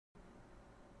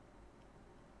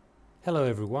Hello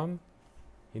everyone.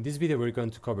 In this video we're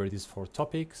going to cover these 4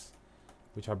 topics,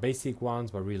 which are basic ones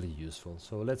but really useful.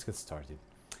 So let's get started.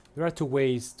 There are 2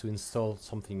 ways to install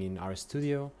something in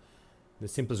RStudio. The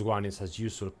simplest one is, as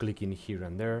usual, clicking here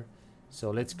and there.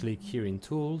 So let's click here in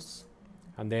Tools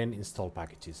and then Install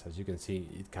Packages. As you can see,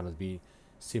 it cannot be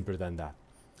simpler than that.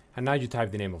 And now you type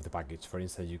the name of the package. For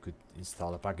instance, you could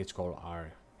install a package called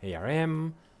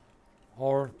ARM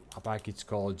or a package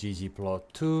called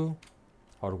ggplot2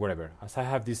 or whatever. As I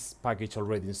have this package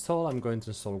already installed, I'm going to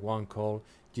install one called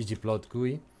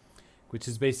ggplot.gui, which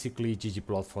is basically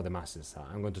ggplot for the masses.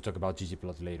 I'm going to talk about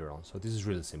ggplot later on. So this is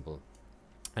really simple.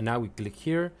 And now we click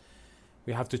here.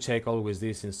 We have to check always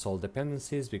these install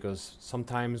dependencies because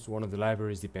sometimes one of the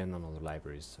libraries depend on other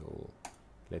libraries. So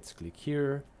let's click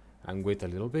here and wait a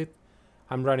little bit.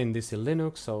 I'm running this in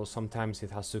Linux, so sometimes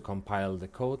it has to compile the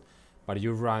code, but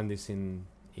you run this in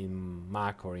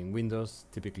Mac or in Windows,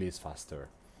 typically it's faster.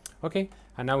 Okay,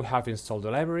 and now we have installed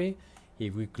the library.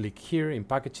 If we click here in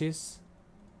packages,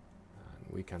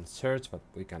 and we can search, but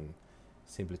we can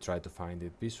simply try to find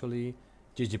it visually,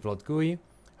 ggplot.gui.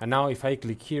 And now if I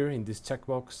click here in this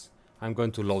checkbox, I'm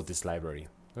going to load this library.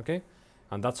 Okay,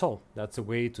 and that's all. That's a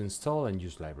way to install and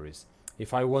use libraries.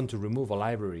 If I want to remove a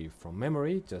library from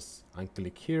memory, just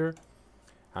unclick here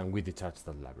and we detach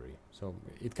that library. So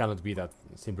it cannot be that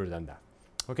simpler than that.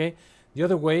 Okay, the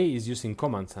other way is using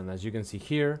commands, and as you can see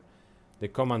here, the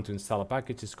command to install a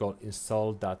package is called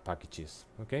install.packages.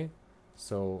 Okay,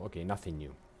 so nothing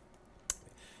new.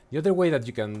 The other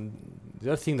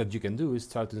thing that you can do is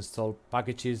try to install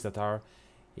packages that are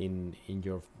in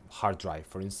your hard drive.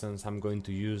 For instance, I'm going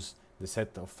to use the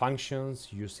set of functions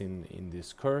used in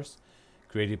this course,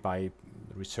 created by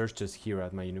researchers here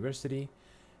at my university.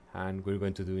 And we're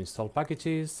going to do install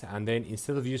packages, and then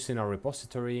instead of using our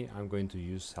repository, I'm going to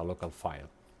use a local file.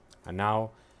 And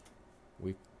now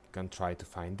we can try to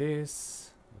find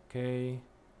this. Okay,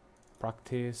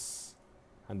 practice,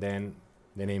 and then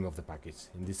the name of the package.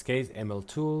 In this case,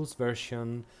 mltools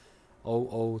version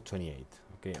 0028.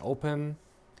 Okay, open,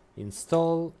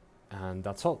 install, and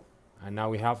that's all. And now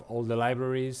we have all the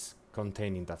libraries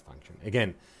containing that function.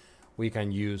 Again, we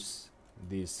can use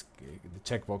this the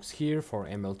checkbox here for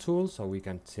mltools, so we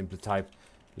can simply type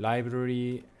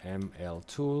library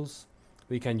mltools.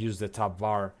 We can use the tab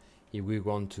bar if we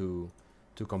want to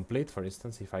complete. For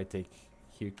instance, if I take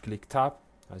here, click tab,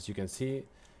 as you can see,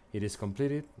 it is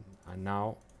completed. And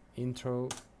now intro,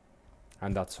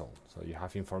 and that's all. So you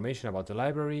have information about the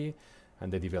library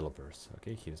and the developers.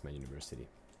 Okay, here's my university.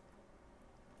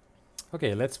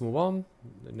 Okay, let's move on.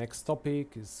 The next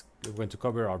topic is we're going to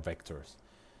cover our vectors.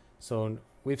 So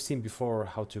we've seen before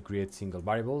how to create single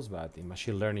variables, but in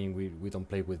machine learning we don't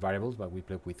play with variables, but we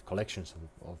play with collections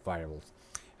of variables.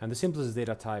 And the simplest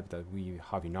data type that we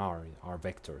have in R are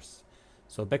vectors.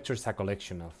 So vectors is a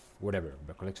collection of whatever,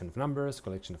 a collection of numbers,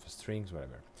 collection of strings,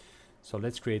 whatever. So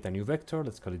let's create a new vector,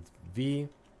 let's call it v,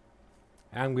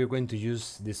 and we're going to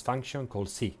use this function called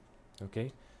C.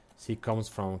 Okay, C comes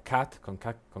from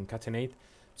concatenate.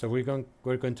 So we're going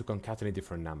to concatenate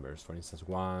different numbers. For instance,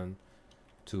 1,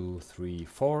 2, 3,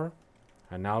 4,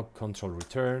 and now control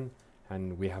return,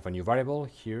 and we have a new variable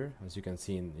here, as you can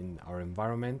see in our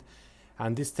environment,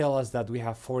 and this tells us that we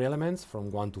have 4 elements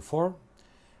from 1 to 4,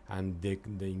 and the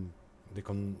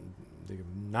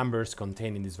numbers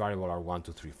contained in this variable are 1,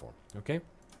 2, 3, 4. Okay,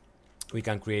 we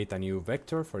can create a new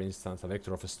vector, for instance a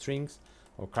vector of strings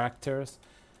or characters,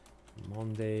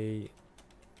 Monday,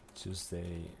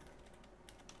 Tuesday,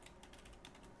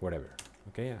 whatever.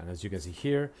 Okay, and as you can see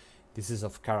here, this is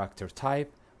of character type.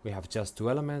 We have just 2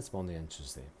 elements, Monday and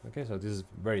Tuesday. Okay, so this is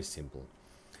very simple.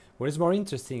 What is more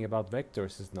interesting about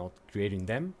vectors is not creating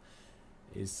them,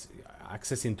 is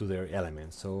accessing to their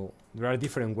elements. So there are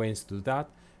different ways to do that,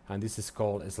 and this is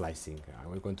called slicing.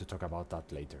 We're going to talk about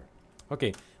that later.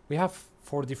 Okay, we have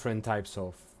 4 different types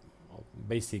of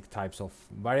basic types of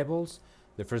variables.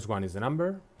 The first one is the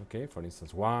number. Okay, for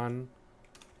instance, 1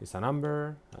 is a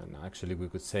number, and actually we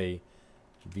could say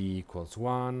v equals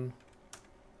 1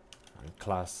 and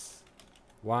class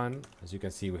 1. As you can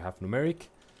see, we have numeric.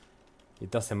 It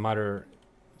doesn't matter,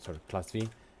 sorry, class v,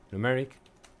 numeric.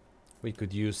 We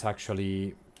could use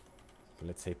actually,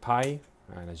 let's say pi,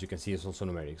 and as you can see, it's also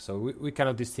numeric. So we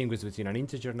cannot distinguish between an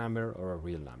integer number or a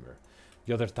real number.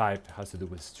 The other type has to do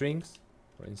with strings,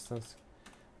 for instance.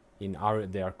 In R,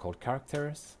 they are called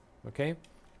characters. Okay.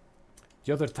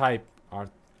 The other type are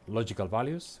logical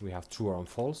values. We have true or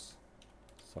false.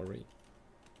 Sorry,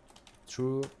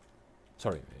 true,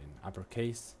 sorry, in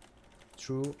uppercase,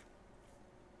 true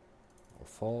or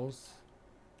false.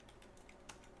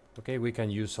 Okay, we can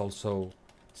use also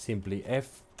simply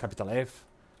F, capital F,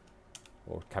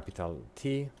 or capital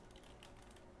T.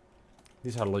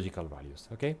 These are logical values,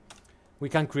 okay? We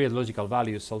can create logical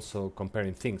values also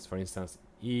comparing things. For instance,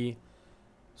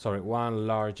 1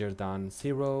 larger than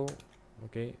 0,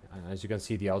 okay? And as you can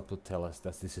see, the output tells us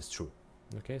that this is true,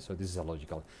 okay? So this is a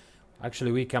logical.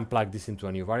 Actually, we can plug this into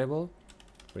a new variable.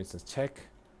 For instance, check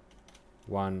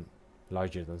 1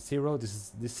 larger than 0.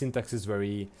 This syntax is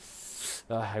very,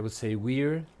 I would say,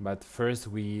 weird, but first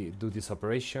we do this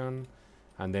operation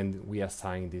and then we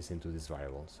assign this into this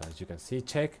variable. So as you can see,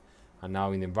 check, and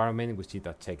now in the environment we see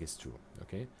that check is true,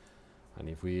 okay? And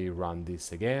if we run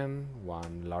this again,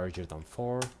 1 larger than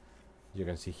 4, you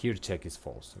can see here check is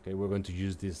false, okay? We're going to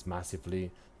use this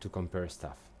massively to compare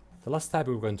stuff. The last type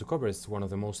we're going to cover is one of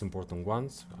the most important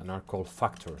ones and are called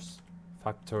factors.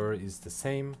 Factor is the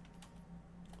same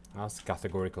as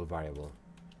categorical variable.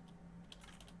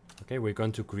 Okay, we're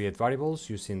going to create variables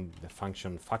using the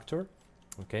function factor,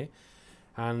 okay?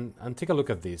 And take a look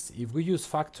at this. If we use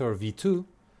factor v2,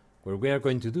 what we are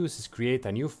going to do is create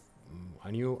a new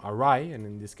array, and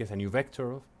in this case a new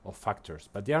vector of factors,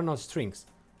 but they are not strings.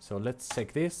 So let's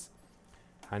check this,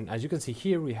 and as you can see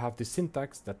here we have the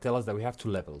syntax that tells us that we have 2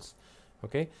 levels,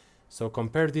 okay? So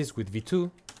compare this with v2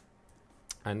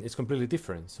 and it's completely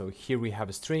different. So here we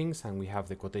have strings and we have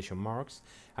the quotation marks,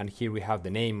 and here we have the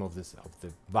name of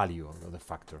the value of the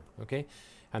factor, okay?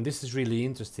 And this is really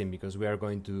interesting because we are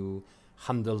going to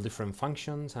handle different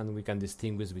functions and we can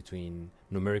distinguish between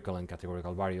numerical and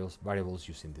categorical variables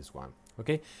using this one,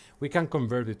 okay? We can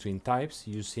convert between types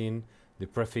using the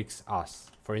prefix as.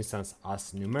 For instance,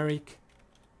 as numeric,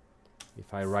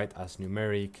 if I write as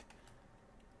numeric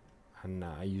and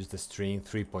I use the string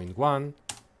 3.1,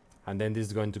 and then this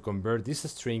is going to convert this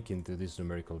string into this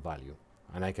numerical value.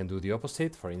 And I can do the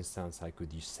opposite. For instance, I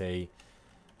could say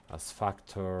as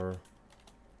factor,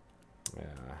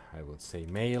 I would say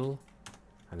male,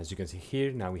 and as you can see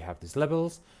here, now we have these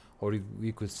levels. Or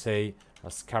we could say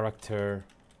as character,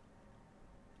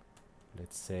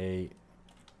 let's say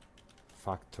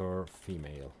factor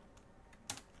female,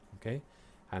 okay?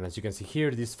 And as you can see here,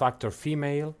 this factor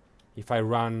female, if I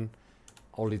run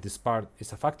only this part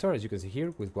is a factor, as you can see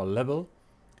here, with 1 level,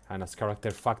 and as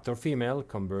character factor female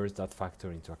converts that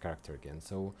factor into a character again.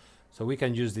 So we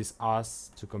can use this as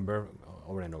to convert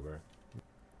over and over.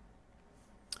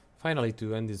 Finally,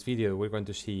 to end this video, we're going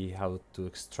to see how to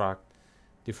extract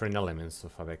different elements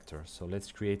of a vector. So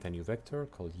let's create a new vector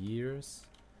called years,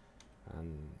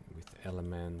 and with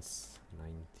elements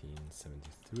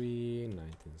 1973,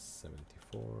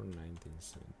 1974,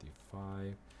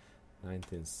 1975,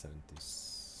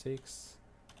 1976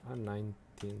 and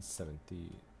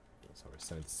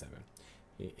 77.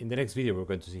 In the next video we're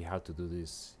going to see how to do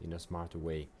this in a smarter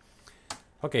way.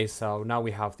 Okay, so now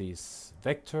we have this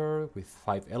vector with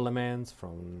 5 elements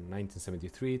from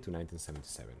 1973 to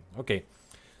 1977. Okay,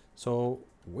 so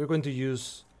we're going to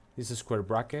use this square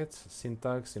brackets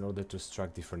syntax in order to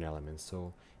extract different elements.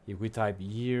 So if we type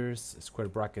years square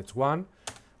brackets 1,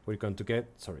 we're going to get,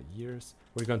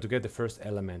 we're going to get the first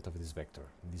element of this vector,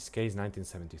 in this case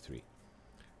 1973.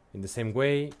 In the same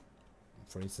way,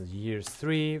 for instance, years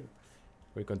 3,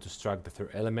 we're going to extract the third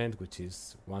element, which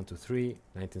is 1, 2, 3,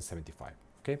 1975,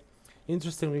 okay?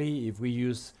 Interestingly, if we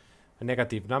use a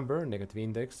negative number, negative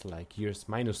index, like years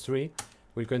 -3,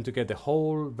 we're going to get the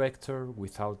whole vector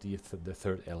without the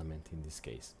third element in this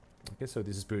case, okay? So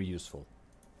this is very useful.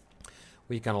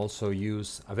 We can also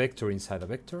use a vector inside a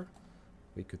vector.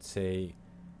 We could say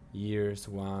years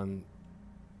 1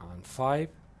 and 5,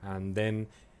 and then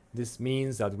this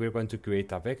means that we're going to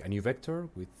create a new vector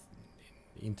with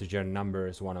integer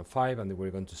numbers 1 and 5, and then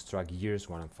we're going to extract years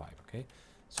 1 and 5, okay?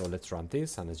 So let's run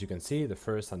this, and as you can see, the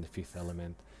first and the fifth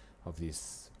element of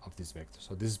this vector.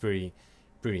 So this is very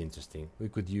interesting. We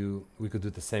could do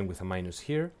the same with a minus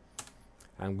here,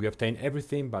 and we obtain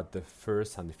everything but the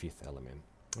first and the fifth element,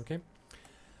 okay?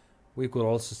 We could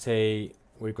also say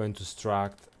we're going to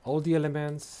extract all the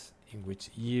elements in which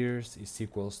years is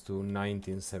equals to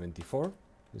 1974.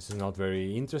 This is not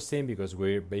very interesting because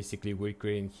we're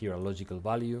creating here a logical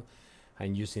value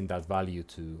and using that value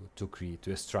to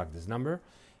extract this number.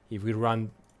 If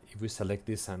we select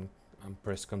this and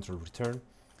press Ctrl return,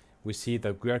 we see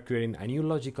that we are creating a new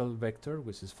logical vector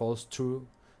which is false, true,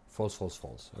 false, false,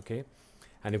 false, okay?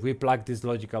 And if we plug this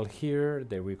logical here,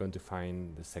 then we're going to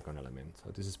find the second element.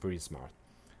 So this is pretty smart.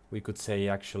 We could say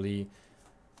actually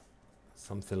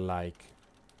something like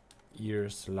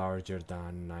years larger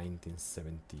than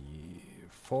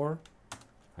 1974,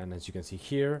 and as you can see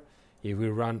here, if we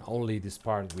run only this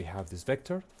part, we have this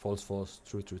vector false, false,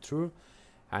 true, true, true,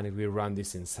 and if we run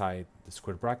this inside the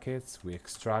square brackets, we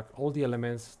extract all the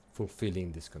elements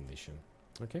fulfilling this condition,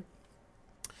 okay?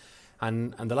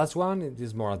 And the last one, it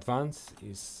is more advanced,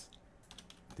 is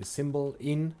the symbol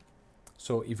in.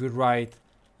 So if we write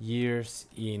years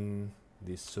in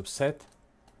this subset,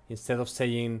 instead of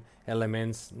saying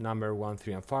elements number 1,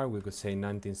 3, and 5, we could say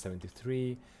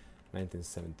 1973,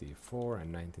 1974,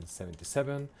 and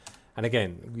 1977. And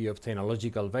again, we obtain a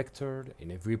logical vector,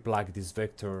 and if we plug this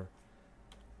vector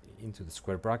into the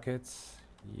square brackets,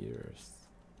 years,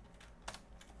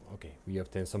 okay, we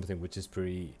obtain something which is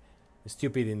pretty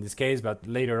stupid in this case, but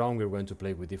later on we're going to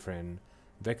play with different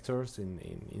vectors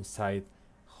inside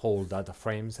whole data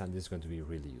frames, and this is going to be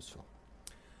really useful.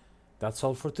 That's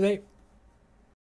all for today.